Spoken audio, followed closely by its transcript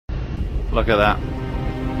Look at that.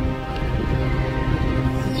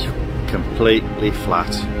 Completely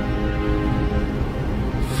flat.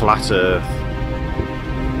 Flat Earth.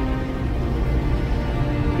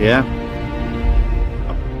 Yeah.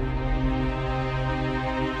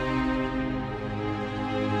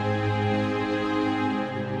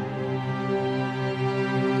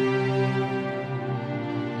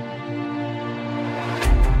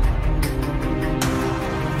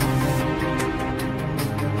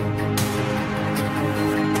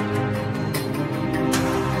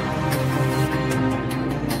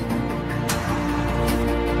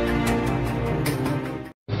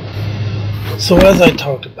 So as I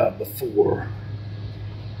talked about before,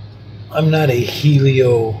 I'm not a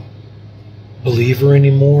helio believer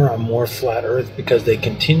anymore. I'm more flat Earth because they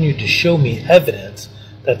continue to show me evidence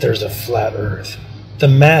that there's a flat Earth. The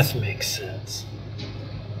math makes sense.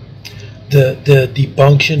 The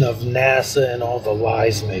debunction of NASA and all the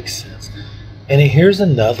lies makes sense. And here's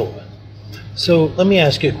another one. So let me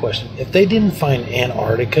ask you a question. If they didn't find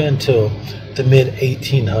Antarctica until the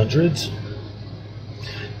mid-1800s,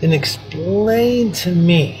 then explain to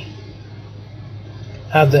me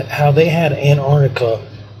how they had Antarctica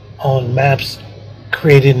on maps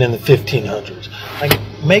created in the 1500s. Like,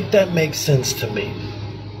 make that make sense to me.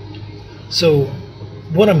 So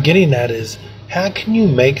what I'm getting at is, how can you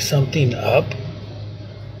make something up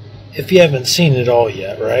if you haven't seen it all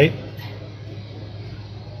yet, right?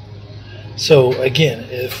 So again,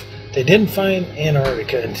 if they didn't find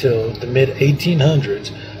Antarctica until the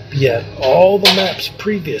mid-1800s, yet all the maps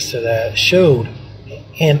previous to that showed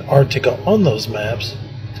Antarctica on those maps,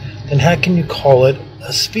 then how can you call it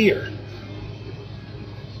a sphere?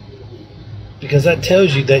 Because that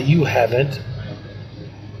tells you that you haven't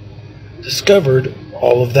discovered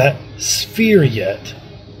all of that sphere yet.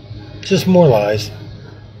 Just more lies.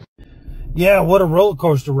 Yeah, what a roller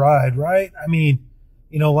coaster ride, right? I mean,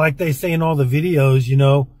 you know, like they say in all the videos, you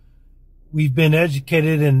know, we've been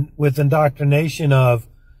educated and with indoctrination of,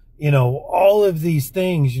 you know, all of these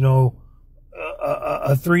things, you know,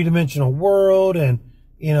 a three-dimensional world, and,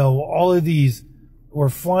 you know, all of these, we're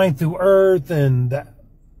flying through Earth, and the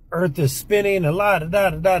Earth is spinning, and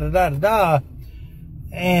la-da-da-da-da-da-da-da.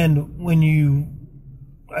 And when you,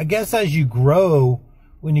 I guess as you grow,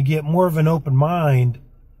 when you get more of an open mind,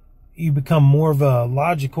 you become more of a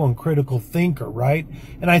logical and critical thinker, right?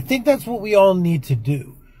 And I think that's what we all need to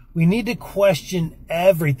do. We need to question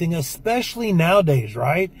everything, especially nowadays,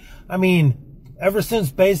 right? I mean, ever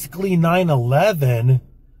since basically 9/11,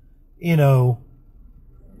 you know,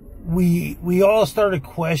 we all started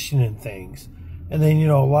questioning things. And then, you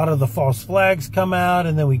know, a lot of the false flags come out,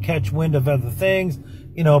 and then we catch wind of other things,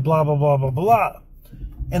 you know, blah, blah, blah, blah, blah.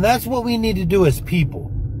 And that's what we need to do as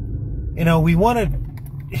people. You know, we want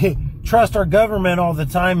to trust our government all the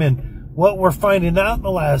time, and what we're finding out in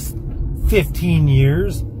the last 15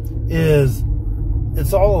 years is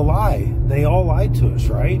it's all a lie. They all lied to us,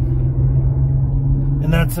 right?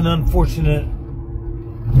 And that's an unfortunate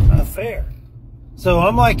affair. So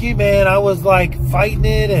I'm like you, man. I was like fighting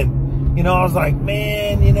it, and, you know, I was like,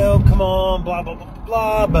 man, you know, come on, blah, blah, blah,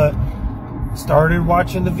 blah, but started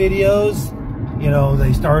watching the videos. You know,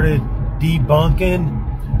 they started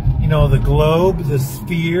debunking, you know, the globe, the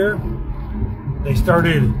sphere. They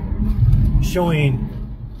started showing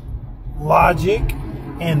logic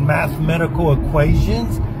and mathematical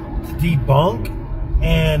equations to debunk.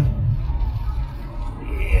 And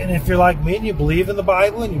if you're like me and you believe in the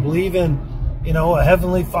Bible and you believe in, you know, a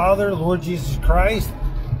heavenly Father, Lord Jesus Christ,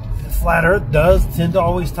 flat Earth does tend to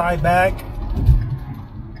always tie back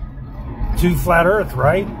to flat Earth,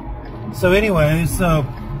 right? So anyway, so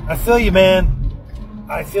I feel you, man.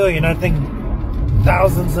 I feel you, and I think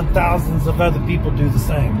thousands and thousands of other people do the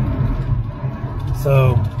same.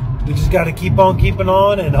 So we just got to keep on keeping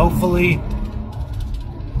on, and hopefully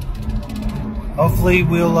we'll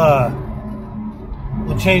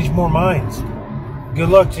change more minds. Good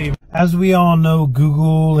luck to you. As we all know,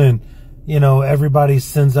 Google and, you know, everybody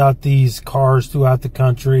sends out these cars throughout the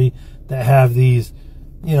country that have these,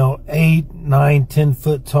 you know, 8, 9, 10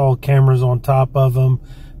 foot tall cameras on top of them,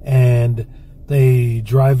 and they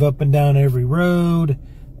drive up and down every road,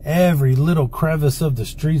 every little crevice of the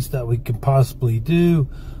streets that we can possibly do.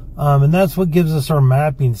 And that's what gives us our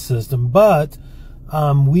mapping system. But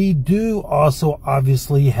we do also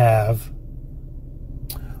obviously have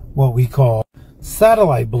what we call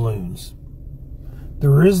satellite balloons.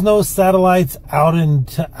 There is no satellites out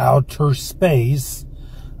into outer space,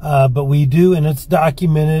 but we do, and it's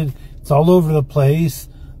documented, it's all over the place,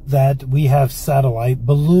 that we have satellite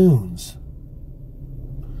balloons.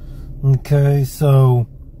 Okay, so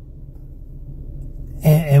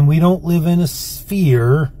And we don't live in a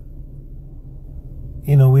sphere.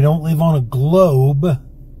 You know, we don't live on a globe.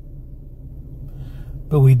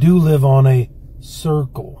 But we do live on a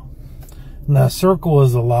circle. Now, a circle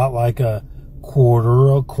is a lot like a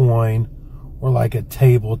quarter, a coin, or like a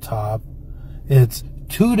tabletop. It's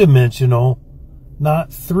two-dimensional,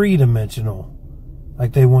 not three-dimensional,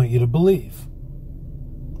 like they want you to believe.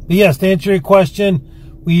 But yes, to answer your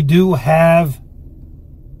question, we do have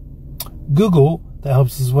Google that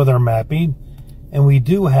helps us with our mapping, and we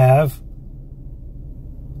do have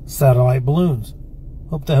satellite balloons.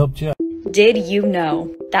 Hope that helped you out. Did you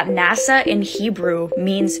know that NASA in Hebrew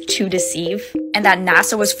means to deceive? And that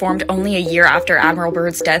NASA was formed only a year after Admiral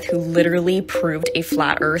Byrd's death, who literally proved a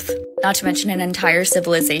flat Earth? Not to mention an entire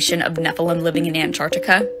civilization of Nephilim living in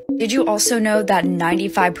Antarctica. Did you also know that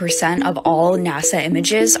 95% of all NASA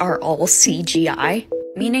images are all CGI?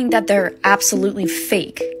 Meaning that they're absolutely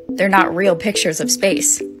fake. They're not real pictures of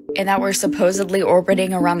space. And that we're supposedly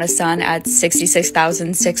orbiting around the sun at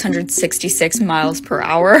 66,666 miles per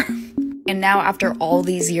hour. And now, after all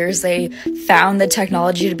these years, they found the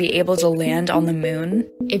technology to be able to land on the moon.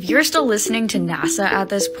 If you're still listening to NASA at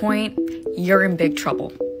this point, you're in big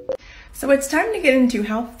trouble. So it's time to get into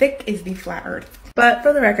how thick is the flat Earth. But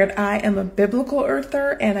for the record, I am a biblical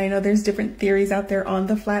earther, and I know there's different theories out there on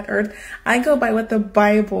the flat Earth. I go by what the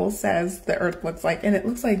Bible says the Earth looks like, and it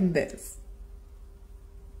looks like this.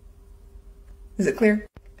 Is it clear?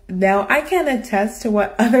 Now, I can't attest to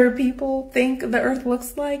what other people think the Earth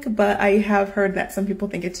looks like, but I have heard that some people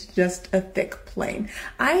think it's just a thick plane.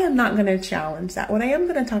 I am not going to challenge that. What I am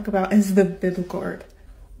going to talk about is the biblical Earth.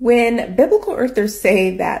 When biblical earthers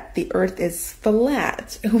say that the Earth is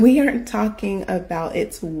flat, we aren't talking about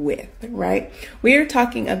its width, right? We are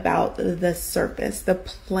talking about the surface. The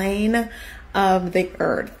plane of the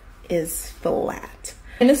Earth is flat.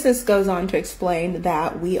 Genesis goes on to explain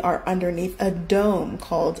that we are underneath a dome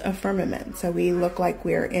called a firmament. So we look like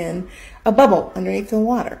we're in a bubble underneath the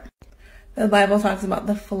water. The Bible talks about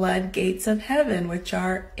the floodgates of heaven, which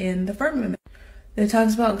are in the firmament. It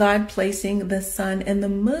talks about God placing the sun and the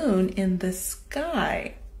moon in the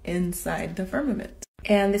sky inside the firmament.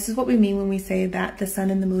 And this is what we mean when we say that the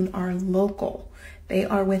sun and the moon are local. They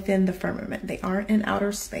are within the firmament. They aren't in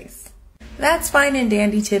outer space. That's fine and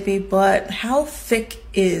dandy, Tippy, but how thick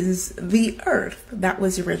is the Earth? That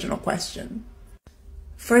was the original question.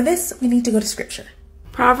 For this, we need to go to scripture.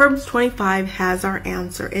 Proverbs 25 has our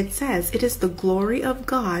answer. It says, "It is the glory of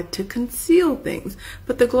God to conceal things,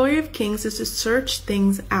 but the glory of kings is to search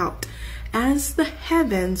things out. As the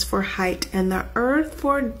heavens for height and the earth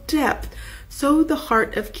for depth, so the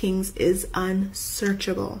heart of kings is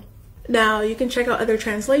unsearchable." Now, you can check out other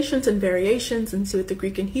translations and variations and see what the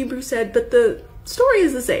Greek and Hebrew said, but the story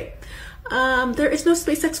is the same. There is no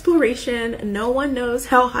space exploration. No one knows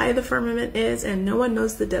how high the firmament is, and no one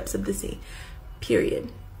knows the depths of the sea. Period.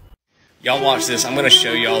 Y'all watch this. I'm going to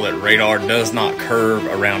show y'all that radar does not curve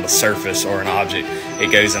around a surface or an object.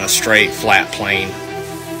 It goes in a straight, flat plane.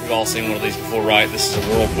 We've all seen one of these before, right? This is a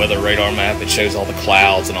world weather radar map. It shows all the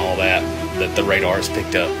clouds and all that the radar has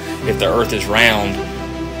picked up. If the Earth is round,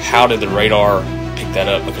 how did the radar pick that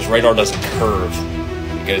up? Because radar doesn't curve.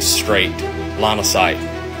 It goes straight, line of sight,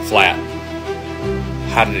 flat.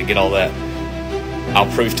 How did it get all that? I'll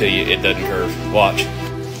prove to you it doesn't curve. Watch.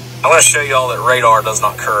 I'm going to show you all that radar does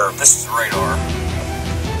not curve. This is radar.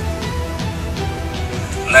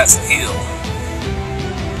 And that's a hill.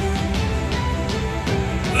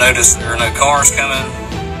 Notice there are no cars coming.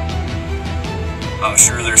 I'm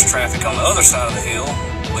sure there's traffic on the other side of the hill,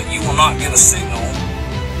 but you will not get a signal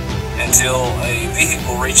until a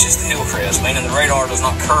vehicle reaches the hill crest, meaning the radar does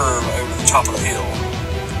not curve over the top of the hill.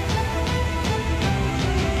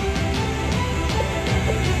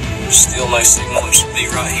 Still no signal. It should be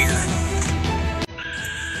right here.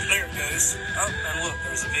 There it goes. Oh, and look,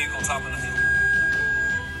 there's a vehicle topping the hill.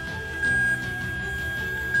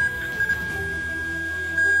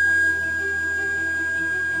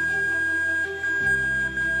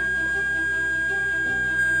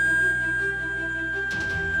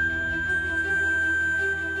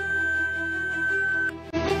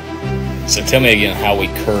 So tell me again how we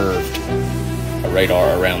curved a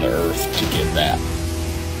radar around the Earth to get that.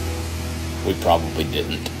 We probably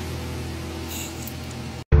didn't.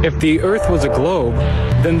 If the Earth was a globe,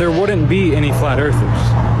 then there wouldn't be any flat earthers.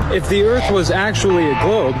 If the Earth was actually a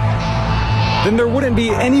globe, then there wouldn't be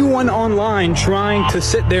anyone online trying to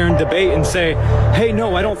sit there and debate and say, hey,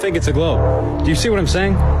 no, I don't think it's a globe. Do you see what I'm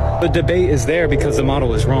saying? The debate is there because the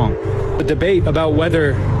model is wrong. The debate about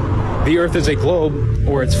whether the Earth is a globe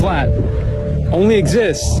or it's flat only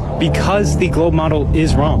exists because the globe model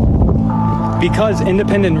is wrong. because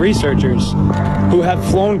independent researchers who have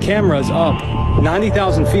flown cameras up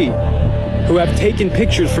 90,000 feet, who have taken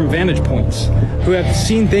pictures from vantage points, who have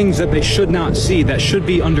seen things that they should not see, that should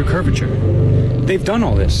be under curvature. They've done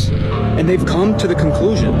all this, and they've come to the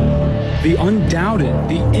conclusion, the undoubted,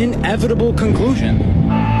 the inevitable conclusion,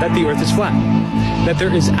 that the Earth is flat, that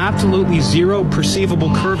there is absolutely zero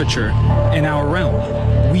perceivable curvature in our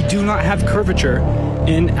realm. We do not have curvature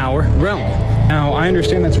in our realm. Now, I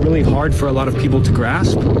understand that's really hard for a lot of people to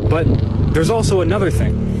grasp, but there's also another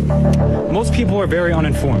thing. Most people are very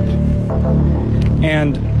uninformed,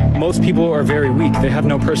 and most people are very weak. They have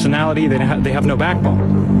no personality, they have no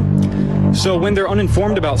backbone. So when they're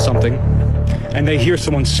uninformed about something, and they hear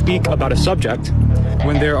someone speak about a subject,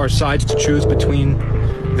 when there are sides to choose between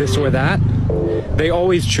this or that, they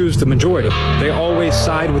always choose the majority. They always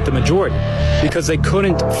side with the majority because they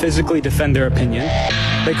couldn't physically defend their opinion.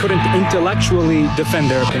 They couldn't intellectually defend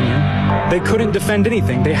their opinion. They couldn't defend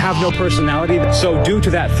anything. They have no personality. So due to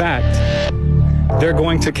that fact, they're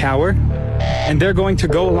going to cower and they're going to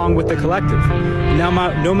go along with the collective. Now,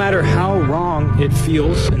 no matter how wrong it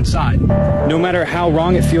feels inside, no matter how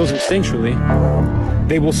wrong it feels instinctually,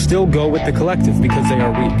 they will still go with the collective because they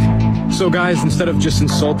are weak. So guys, instead of just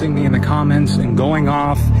insulting me in the comments and going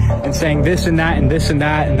off and saying this and that and this and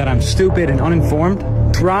that and that I'm stupid and uninformed,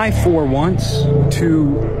 try for once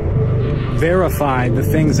to verify the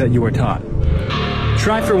things that you were taught.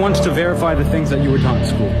 Try for once to verify the things that you were taught in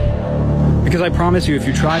school. Because I promise you, if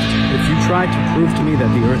you try to prove to me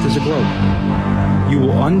that the Earth is a globe, you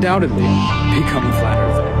will undoubtedly become a flat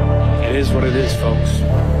earther. It is what it is, folks.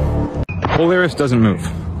 Polaris doesn't move.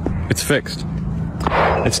 It's fixed.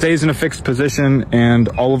 It stays in a fixed position, and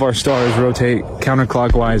all of our stars rotate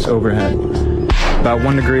counterclockwise overhead, about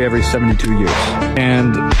 1 degree every 72 years.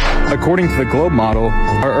 And according to the globe model,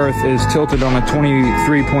 our Earth is tilted on a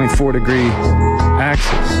 23.4 degree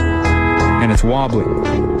axis, and it's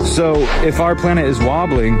wobbling. So if our planet is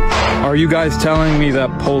wobbling, are you guys telling me that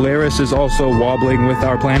Polaris is also wobbling with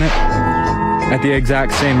our planet at the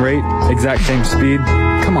exact same rate, exact same speed?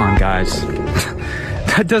 Come on, guys.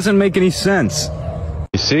 That doesn't make any sense.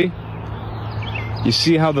 You see? You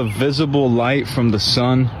see how the visible light from the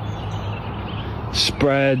sun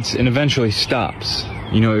spreads and eventually stops.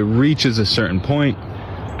 You know, it reaches a certain point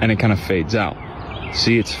and it kind of fades out.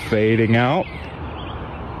 See, it's fading out.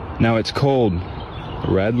 Now it's cold.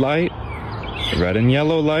 Red light, red and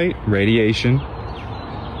yellow light, radiation.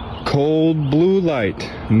 Cold blue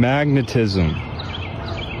light, magnetism.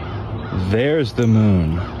 There's the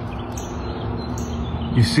moon.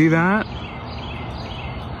 You see that?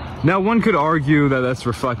 Now one could argue that that's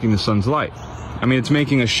reflecting the sun's light. I mean, it's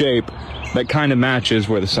making a shape that kind of matches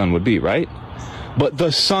where the sun would be, right? But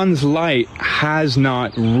the sun's light has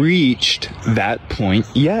not reached that point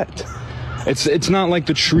yet. It's not like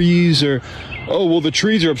the trees are, oh, well, the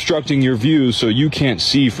trees are obstructing your view so you can't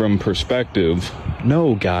see from perspective.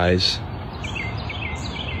 No, guys.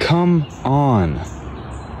 Come on.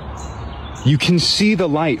 You can see the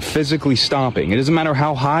light physically stopping. It doesn't matter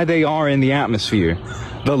how high they are in the atmosphere.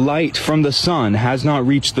 The light from the sun has not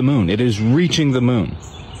reached the moon. It is reaching the moon.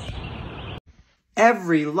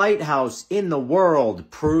 Every lighthouse in the world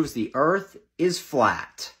proves the Earth is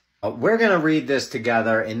flat. We're going to read this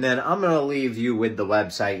together, and then I'm going to leave you with the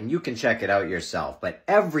website, and you can check it out yourself. But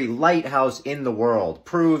every lighthouse in the world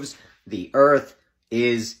proves the Earth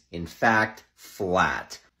is, in fact,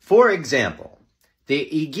 flat. For example, the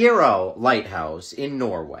Igiro Lighthouse in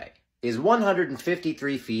Norway is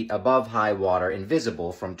 153 feet above high water and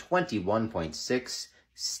visible from 21.6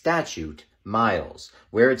 statute miles,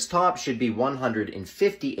 where its top should be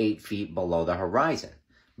 158 feet below the horizon.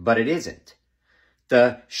 But it isn't.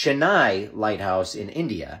 The Chennai Lighthouse in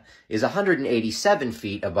India is 187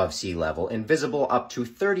 feet above sea level and visible up to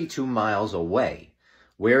 32 miles away,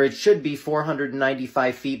 where it should be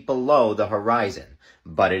 495 feet below the horizon,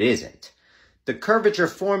 but it isn't. The curvature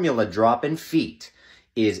formula drop in feet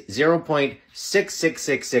is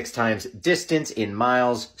 0.6666 times distance in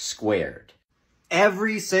miles squared.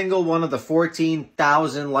 Every single one of the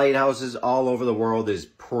 14,000 lighthouses all over the world is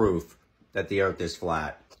proof that the Earth is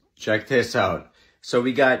flat. Check this out. So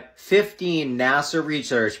we got 15 NASA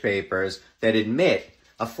research papers that admit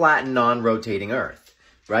a flat and non-rotating Earth,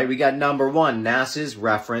 right? We got number 1, NASA's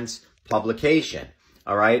reference publication,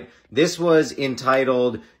 all right? This was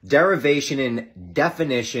entitled Derivation and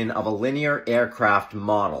Definition of a Linear Aircraft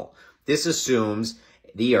Model. This assumes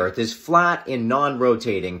the Earth is flat and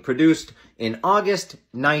non-rotating, produced in August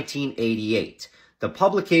 1988. The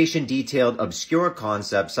publication detailed obscure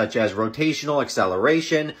concepts such as rotational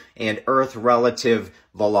acceleration and Earth relative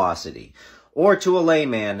velocity. or to a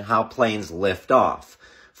layman, how planes lift off,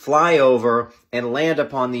 fly over, and land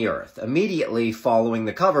upon the Earth, immediately following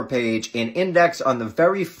the cover page and index on the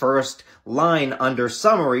very first line under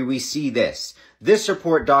summary, we see this. This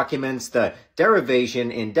report documents the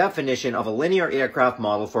derivation and definition of a linear aircraft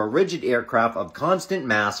model for a rigid aircraft of constant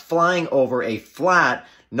mass flying over a flat,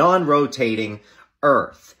 non-rotating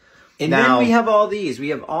Earth. And then we have all these. We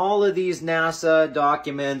have all of these NASA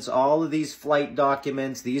documents, all of these flight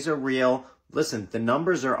documents. These are real. Listen, the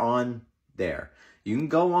numbers are on there. You can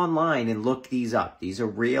go online and look these up. These are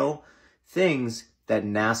real things that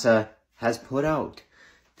NASA has put out.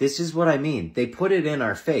 This is what I mean. They put it in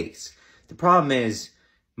our face. The problem is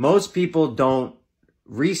most people don't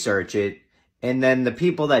research it. And then the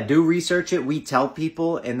people that do research it, we tell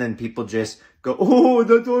people, and then people just go, oh,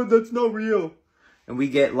 that's not real. And we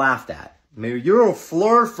get laughed at. Maybe you're a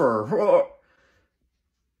flurfer.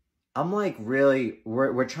 I'm like, really,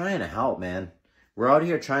 we're trying to help, man. We're out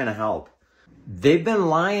here trying to help. They've been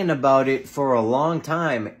lying about it for a long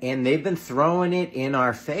time, and they've been throwing it in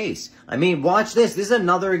our face. I mean, watch this. This is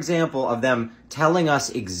another example of them telling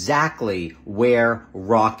us exactly where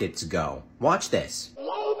rockets go. Watch this.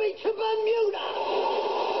 Blow me to Bermuda!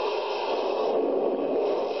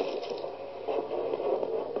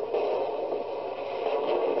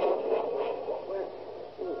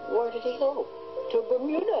 Where did he go? To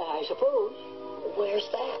Bermuda, I suppose. Where's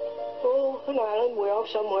that? Oh, an island way off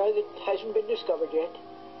somewhere that hasn't been discovered yet.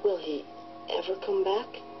 Will he ever come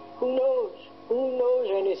back? Who knows? Who knows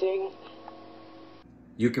anything?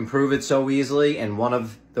 You can prove it so easily, and one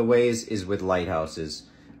of the ways is with lighthouses.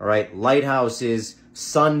 All right, lighthouses,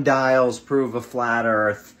 sundials prove a flat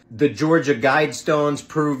Earth. The Georgia Guidestones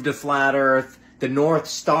proved a flat Earth. The North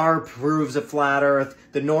Star proves a flat Earth.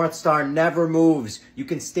 The North Star never moves. You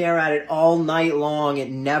can stare at it all night long. It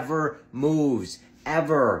never moves,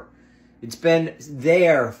 ever. It's been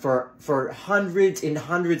there for hundreds and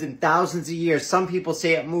hundreds and thousands of years. Some people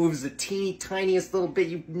say it moves the teeny tiniest little bit.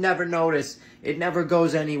 You never notice. It never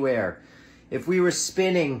goes anywhere. If we were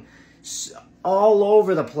spinning all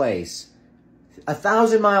over the place,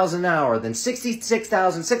 1,000 miles an hour, then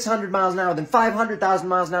 66,600 miles an hour, then 500,000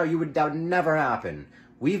 miles an hour, that would never happen.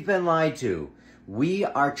 We've been lied to. We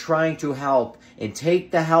are trying to help, and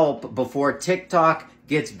take the help before TikTok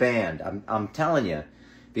gets banned. I'm telling you.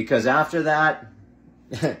 Because after that,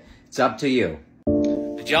 it's up to you.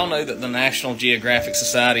 Did y'all know that the National Geographic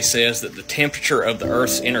Society says that the temperature of the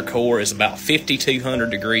Earth's inner core is about 5,200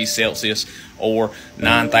 degrees Celsius or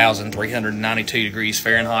 9,392 degrees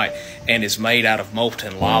Fahrenheit and is made out of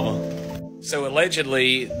molten lava? So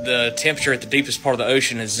allegedly, the temperature at the deepest part of the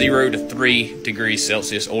ocean is 0 to 3 degrees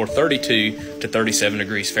Celsius or 32 to 37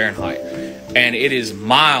 degrees Fahrenheit. And it is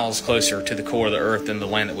miles closer to the core of the Earth than the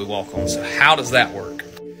land that we walk on. So how does that work?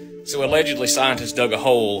 So allegedly, scientists dug a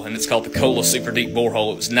hole, and it's called the Kola Super Deep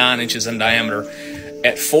Borehole. It was 9 inches in diameter.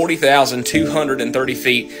 At 40,230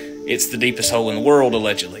 feet, it's the deepest hole in the world,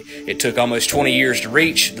 allegedly. It took almost 20 years to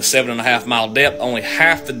reach the 7.5 mile depth, only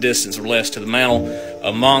half the distance or less to the mantle.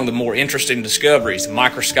 Among the more interesting discoveries,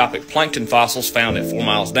 microscopic plankton fossils found at 4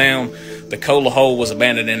 miles down. The Kola hole was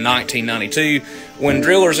abandoned in 1992 when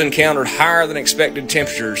drillers encountered higher than expected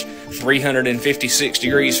temperatures, 356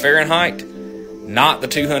 degrees Fahrenheit, not the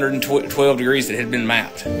 212 degrees that had been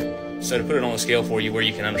mapped. So to put it on a scale for you where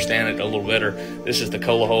you can understand it a little better, this is the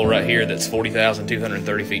Kola hole right here that's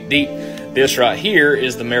 40,230 feet deep. This right here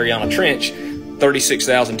is the Mariana Trench,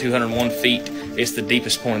 36,201 feet. It's the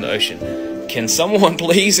deepest point in the ocean. Can someone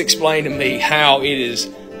please explain to me how it is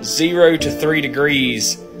 0 to 3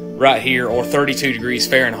 degrees right here or 32 degrees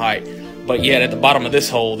Fahrenheit, but yet at the bottom of this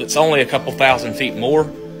hole that's only a couple thousand feet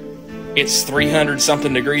more, it's 300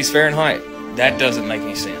 something degrees Fahrenheit? That doesn't make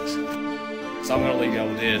any sense. So I'm going to leave y'all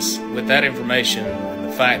with this. With that information and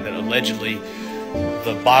the fact that allegedly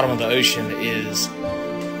the bottom of the ocean is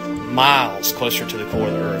miles closer to the core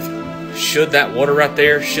of the Earth, should that water right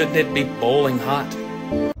there, shouldn't it be boiling hot?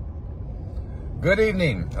 Good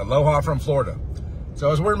evening. Aloha from Florida. So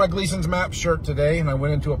I was wearing my Gleason's Map shirt today, and I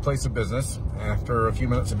went into a place of business. After a few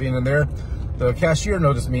minutes of being in there, the cashier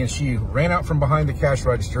noticed me, and she ran out from behind the cash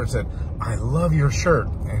register and said, "I love your shirt."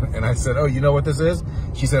 And I said, "Oh, you know what this is?"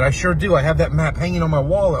 She said, "I sure do. I have that map hanging on my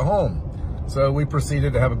wall at home." So we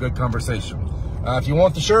proceeded to have a good conversation. If you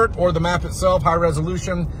want the shirt or the map itself, high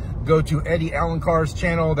resolution, go to Eddie Alencar's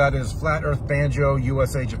channel. That is Flat Earth Banjo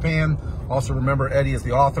USA Japan. Also remember, Eddie is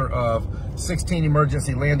the author of 16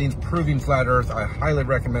 Emergency Landings Proving Flat Earth. I highly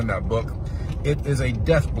recommend that book. It is a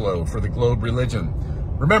death blow for the globe religion.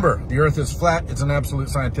 Remember, the Earth is flat. It's an absolute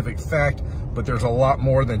scientific fact, but there's a lot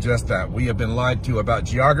more than just that. We have been lied to about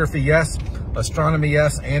geography, yes, astronomy,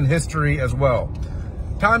 yes, and history as well.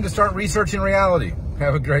 Time to start researching reality.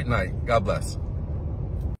 Have a great night. God bless.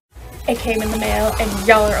 It came in the mail and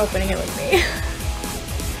y'all are opening it with me.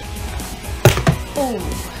 Ooh.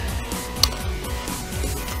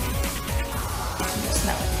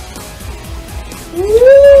 Smell it. Woo!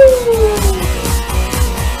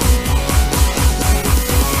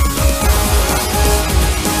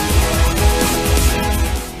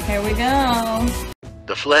 Here we go.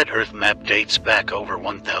 The Flat Earth map dates back over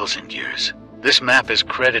 1,000 years. This map is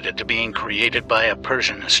credited to being created by a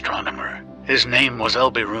Persian astronomer. His name was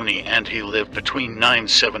Al-Biruni and he lived between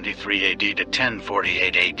 973 AD to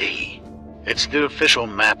 1048 AD. It's the official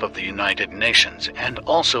map of the United Nations and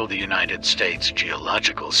also the United States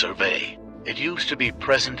Geological Survey. It used to be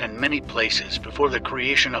present in many places before the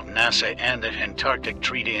creation of NASA and the Antarctic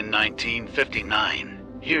Treaty in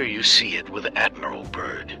 1959. Here you see it with Admiral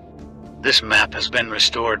Byrd. This map has been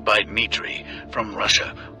restored by Dmitry from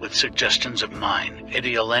Russia with suggestions of mine,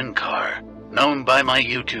 Eddie Alenkar. Known by my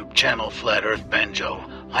YouTube channel Flat Earth Banjo,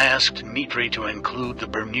 I asked Dmitry to include the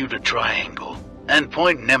Bermuda Triangle and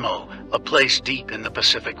Point Nemo, a place deep in the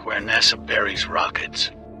Pacific where NASA buries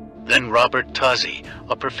rockets. Then Robert Tozzi,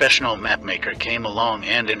 a professional mapmaker, came along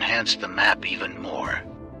and enhanced the map even more.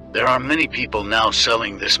 There are many people now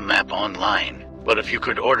selling this map online, but if you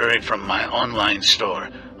could order it from my online store,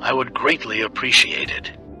 I would greatly appreciate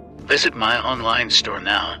it. Visit my online store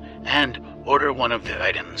now and order one of the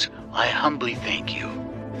items. I humbly thank you.